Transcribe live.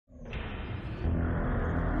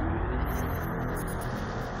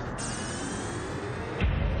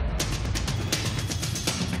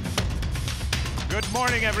Good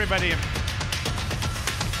morning, everybody.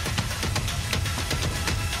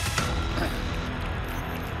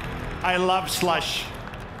 I love Slush.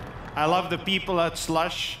 I love the people at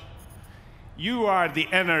Slush. You are the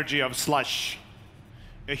energy of Slush.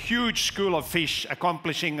 A huge school of fish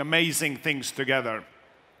accomplishing amazing things together.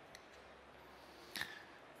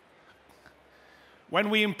 When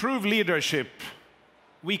we improve leadership,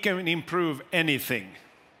 we can improve anything.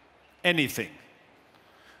 Anything.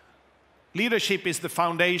 Leadership is the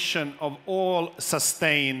foundation of all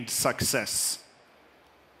sustained success.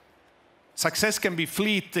 Success can be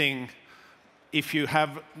fleeting if you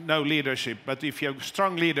have no leadership, but if you have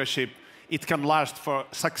strong leadership,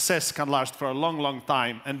 success can last for a long, long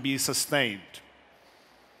time and be sustained.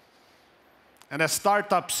 And as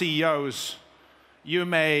startup CEOs, you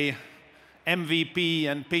may MVP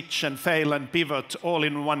and pitch and fail and pivot all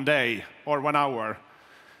in one day or 1 hour.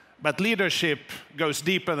 But leadership goes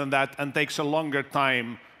deeper than that and takes a longer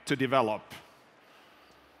time to develop.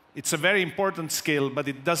 It's a very important skill, but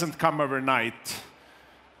it doesn't come overnight.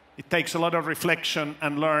 It takes a lot of reflection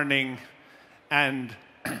and learning, and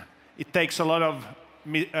it takes a lot of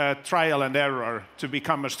trial and error to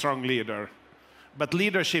become a strong leader. But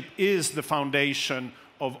leadership is the foundation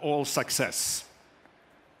of all success.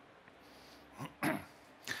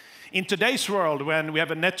 In today's world, when we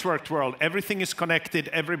have a networked world, everything is connected,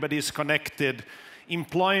 everybody is connected,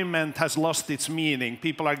 employment has lost its meaning,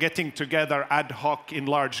 people are getting together ad hoc in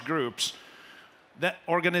large groups. The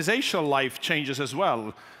organizational life changes as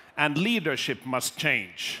well, and leadership must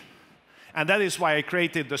change. And that is why I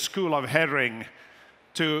created the School of Herring,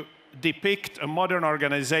 to depict a modern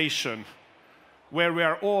organization where we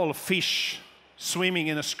are all fish swimming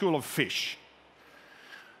in a school of fish.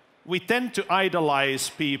 We tend to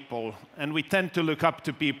idolize people, and we tend to look up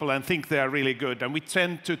to people and think they are really good, and we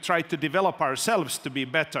tend to try to develop ourselves to be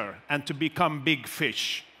better and to become big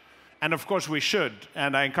fish. And of course we should,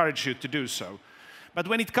 and I encourage you to do so. But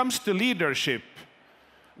when it comes to leadership,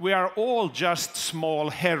 we are all just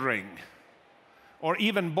small herring, or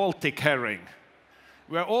even Baltic herring.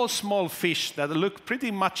 We are all small fish that look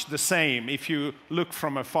pretty much the same if you look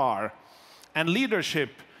from afar. And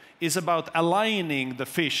leadership is about aligning the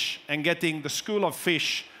fish and getting the school of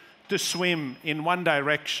fish to swim in one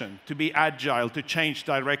direction, to be agile, to change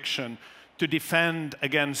direction, to defend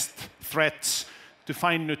against threats, to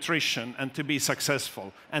find nutrition, and to be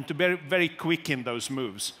successful, and to be very quick in those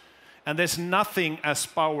moves. And there's nothing as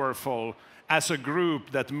powerful as a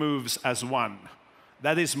group that moves as one.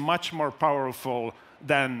 That is much more powerful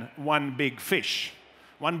than one big fish.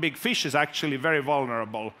 One big fish is actually very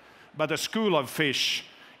vulnerable, but a school of fish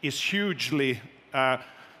is hugely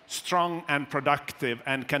strong and productive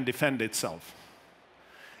and can defend itself.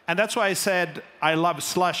 And that's why I said I love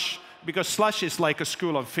Slush, because Slush is like a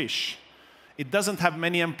school of fish. It doesn't have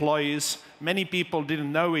many employees. Many people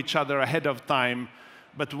didn't know each other ahead of time.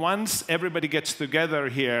 But once everybody gets together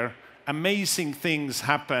here, amazing things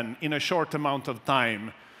happen in a short amount of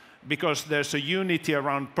time, because there's a unity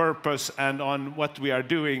around purpose and on what we are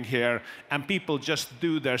doing here, and people just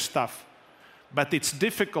do their stuff. But it's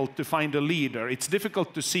difficult to find a leader. It's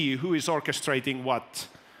difficult to see who is orchestrating what,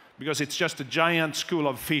 because it's just a giant school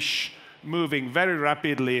of fish moving very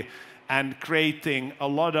rapidly and creating a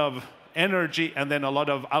lot of energy and then a lot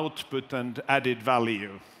of output and added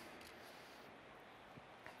value.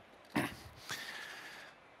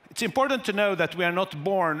 It's important to know that we are not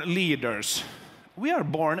born leaders. We are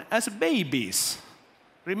born as babies.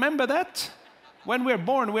 Remember that? When we're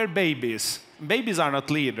born, we're babies. Babies are not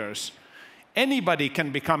leaders. Anybody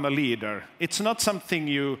can become a leader. It's not something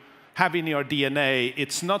you have in your DNA.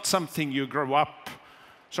 It's not something you grow up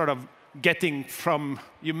sort of getting from.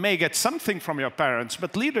 You may get something from your parents,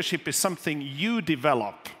 but leadership is something you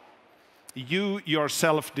develop. You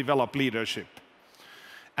yourself develop leadership.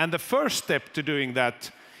 And the first step to doing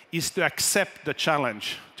that is to accept the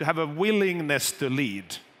challenge, to have a willingness to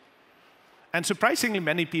lead. And surprisingly,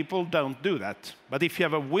 many people don't do that. But if you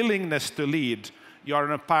have a willingness to lead, you are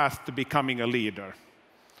on a path to becoming a leader.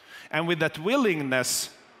 And with that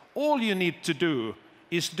willingness, all you need to do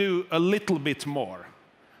is do a little bit more.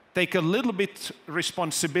 Take a little bit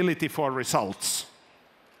responsibility for results.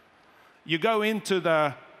 You go into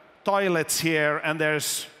the toilets here and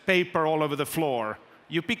there's paper all over the floor.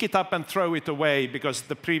 You pick it up and throw it away because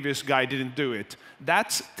the previous guy didn't do it.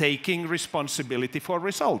 That's taking responsibility for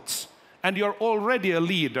results. And you're already a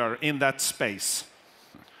leader in that space.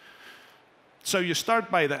 So you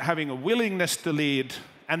start by having a willingness to lead,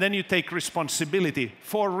 and then you take responsibility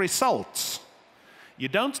for results. You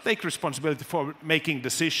don't take responsibility for making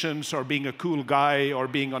decisions or being a cool guy or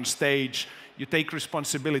being on stage. You take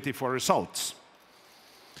responsibility for results.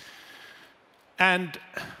 And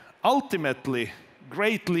ultimately,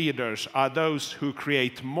 great leaders are those who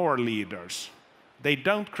create more leaders. They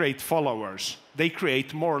don't create followers, they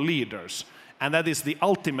create more leaders. And that is the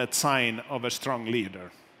ultimate sign of a strong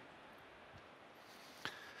leader.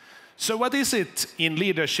 So what is it in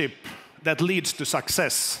leadership that leads to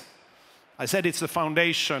success? I said it's the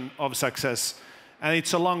foundation of success, and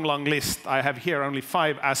it's a long, long list. I have here only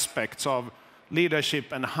 5 aspects of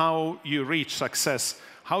leadership and how you reach success,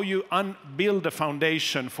 how you build a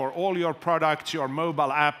foundation for all your products, your mobile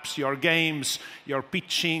apps, your games, your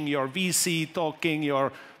pitching, your VC talking,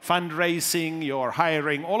 your fundraising, your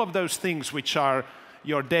hiring, all of those things which are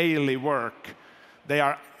your daily work.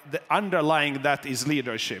 The underlying that is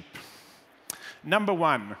leadership. Number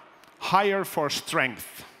 1, hire for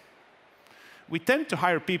strength. We tend to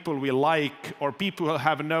hire people we like or people who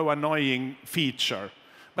have no annoying feature.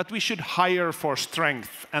 But we should hire for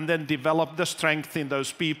strength and then develop the strength in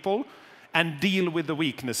those people and deal with the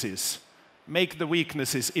weaknesses. Make the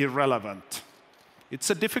weaknesses irrelevant. It's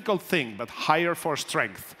a difficult thing, but hire for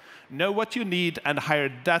strength. Know what you need and hire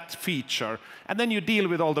that feature. And then you deal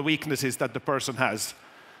with all the weaknesses that the person has.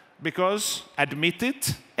 Because, admit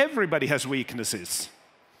it, everybody has weaknesses.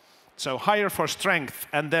 So hire for strength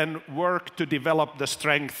and then work to develop the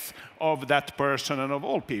strength of that person and of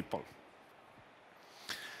all people.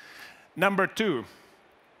 Number 2,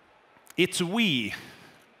 it's we,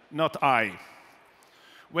 not I.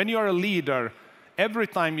 When you're a leader, every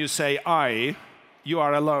time you say I, you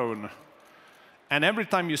are alone. And every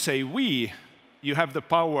time you say we, you have the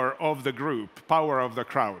power of the group, power of the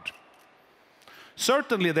crowd.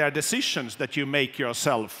 Certainly there are decisions that you make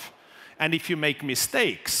yourself. And if you make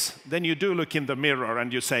mistakes, then you do look in the mirror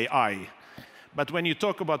and you say I. But when you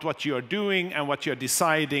talk about what you're doing and what you're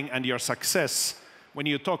deciding and your success, when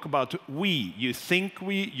you talk about we, you think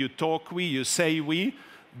we, you talk we, you say we,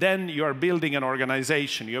 then you're building an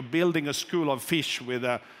organization. You're building a school of fish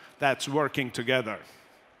that's working together.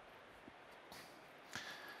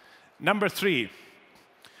 Number 3,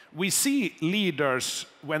 we see leaders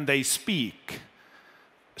when they speak.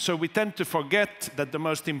 So we tend to forget that the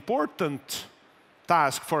most important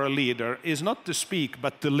task for a leader is not to speak,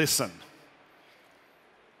 but to listen.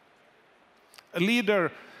 A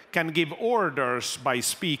leader can give orders by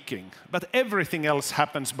speaking, but everything else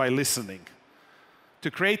happens by listening.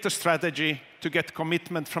 To create a strategy, to get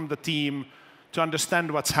commitment from the team, to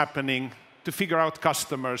understand what's happening, to figure out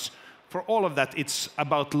customers, for all of that, it's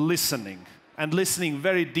about listening, and listening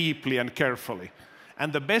very deeply and carefully.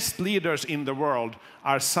 And the best leaders in the world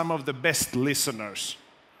are some of the best listeners.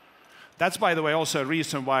 That's, by the way, also a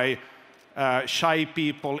reason why shy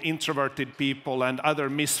people, introverted people, and other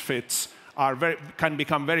misfits can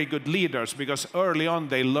become very good leaders, because early on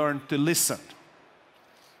they learn to listen.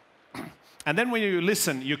 And then when you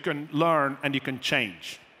listen, you can learn and you can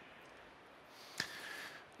change.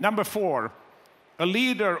 Number 4, a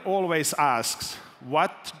leader always asks,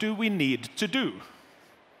 what do we need to do?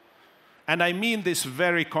 And I mean this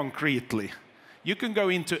very concretely. You can go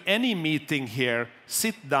into any meeting here,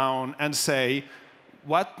 sit down and say,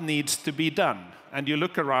 what needs to be done? And you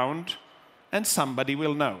look around and somebody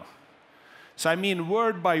will know. So I mean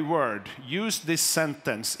word by word, use this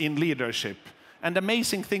sentence in leadership and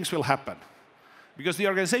amazing things will happen. Because the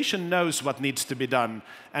organization knows what needs to be done.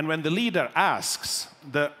 And when the leader asks,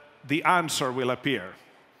 the answer will appear.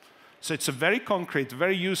 So it's a very concrete,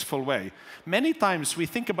 very useful way. Many times we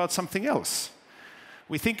think about something else.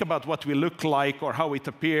 We think about what we look like or how it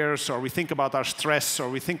appears, or we think about our stress, or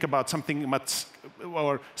we think about something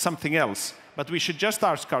else. But we should just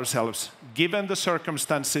ask ourselves, given the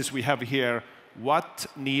circumstances we have here, what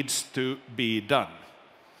needs to be done?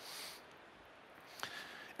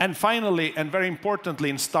 And finally, and very importantly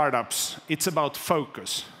in startups, it's about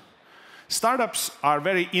focus. Startups are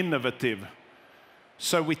very innovative.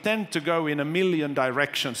 So we tend to go in a million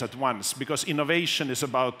directions at once, because innovation is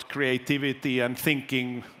about creativity and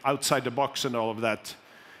thinking outside the box and all of that.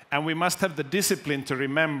 And we must have the discipline to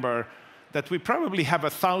remember that we probably have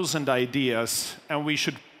 1,000 ideas and we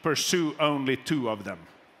should pursue only 2 of them.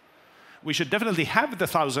 We should definitely have the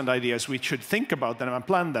 1,000 ideas, we should think about them and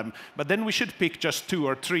plan them, but then we should pick just 2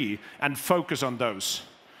 or 3 and focus on those.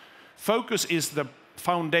 Focus is the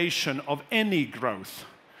foundation of any growth.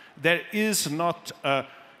 There is not a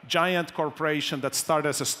giant corporation that started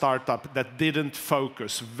as a startup that didn't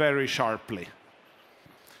focus very sharply.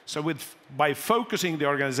 So by focusing the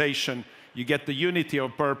organization, you get the unity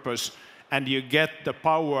of purpose and you get the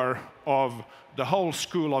power of the whole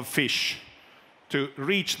school of fish to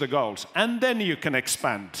reach the goals. And then you can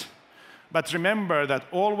expand. But remember that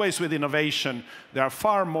always with innovation, there are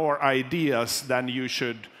far more ideas than you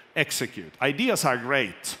should execute. Ideas are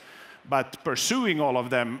great, but pursuing all of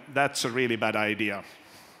them, that's a really bad idea.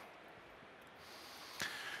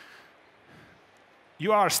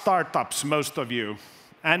 You are startups, most of you,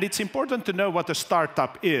 and it's important to know what a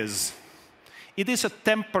startup is. It is a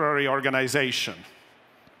temporary organization.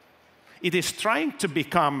 It is trying to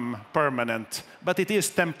become permanent, but it is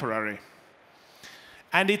temporary.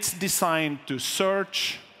 And it's designed to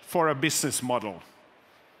search for a business model.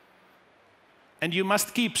 And you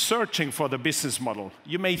must keep searching for the business model.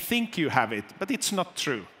 You may think you have it, but it's not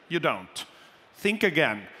true. You don't. Think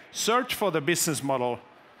again. Search for the business model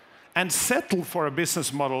and settle for a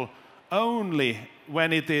business model only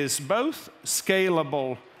when it is both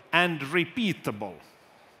scalable and repeatable.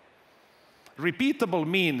 Repeatable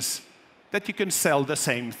means that you can sell the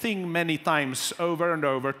same thing many times over and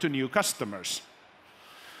over to new customers.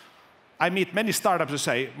 I meet many startups who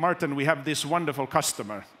say, Martin, we have this wonderful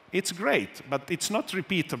customer. It's great, but it's not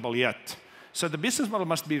repeatable yet. So the business model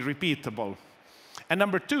must be repeatable. And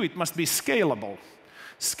number two, it must be scalable.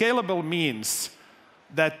 Scalable means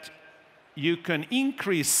that you can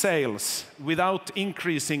increase sales without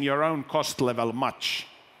increasing your own cost level much.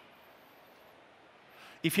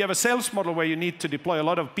 If you have a sales model where you need to deploy a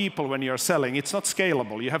lot of people when you're selling, it's not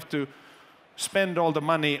scalable. You have to spend all the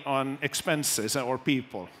money on expenses or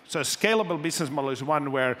people. So a scalable business model is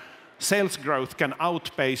one where sales growth can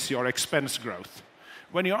outpace your expense growth.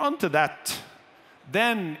 When you're onto that,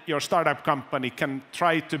 then your startup company can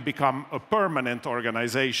try to become a permanent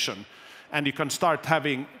organization. And you can start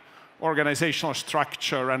having organizational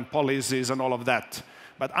structure and policies and all of that.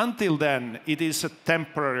 But until then, it is a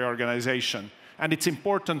temporary organization. And it's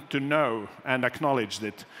important to know and acknowledge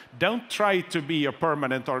that. Don't try to be a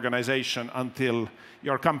permanent organization until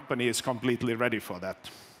your company is completely ready for that.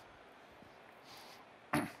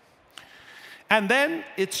 And then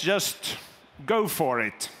it's just go for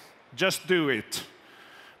it. Just do it.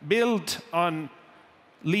 Build on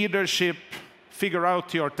leadership, figure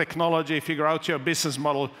out your technology, figure out your business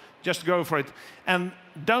model. Just go for it. And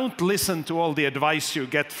don't listen to all the advice you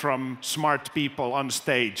get from smart people on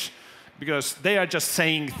stage, because they are just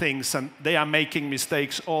saying things and they are making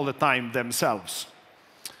mistakes all the time themselves.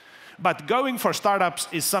 But going for startups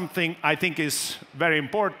is something I think is very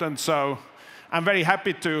important. So I'm very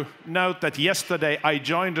happy to note that yesterday I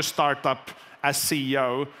joined a startup as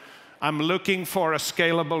CEO. I'm looking for a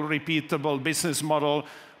scalable, repeatable business model.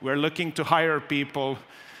 We're looking to hire people.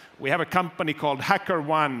 We have a company called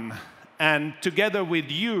HackerOne, and together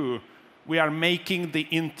with you, we are making the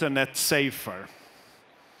internet safer.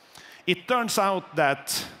 It turns out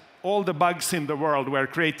that all the bugs in the world were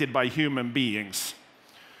created by human beings.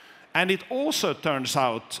 And it also turns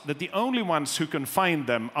out that the only ones who can find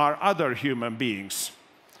them are other human beings.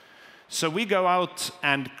 So we go out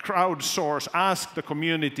and crowdsource, ask the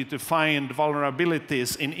community to find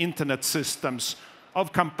vulnerabilities in internet systems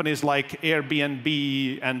of companies like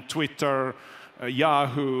Airbnb and Twitter,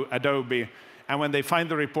 Yahoo, Adobe. And when they find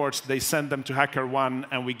the reports, they send them to HackerOne,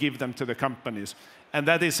 and we give them to the companies. And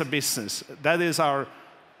that is a business. That is our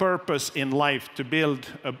purpose in life, to build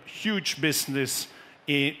a huge business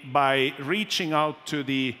by reaching out to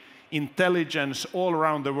the intelligence all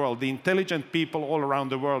around the world, the intelligent people all around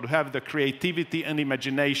the world who have the creativity and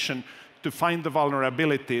imagination to find the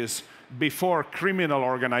vulnerabilities before criminal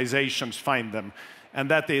organizations find them. And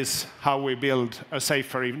that is how we build a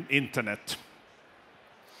safer internet.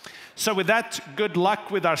 So with that, good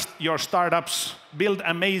luck with your startups. Build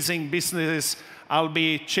amazing businesses. I'll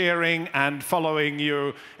be cheering and following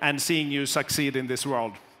you and seeing you succeed in this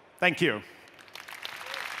world. Thank you.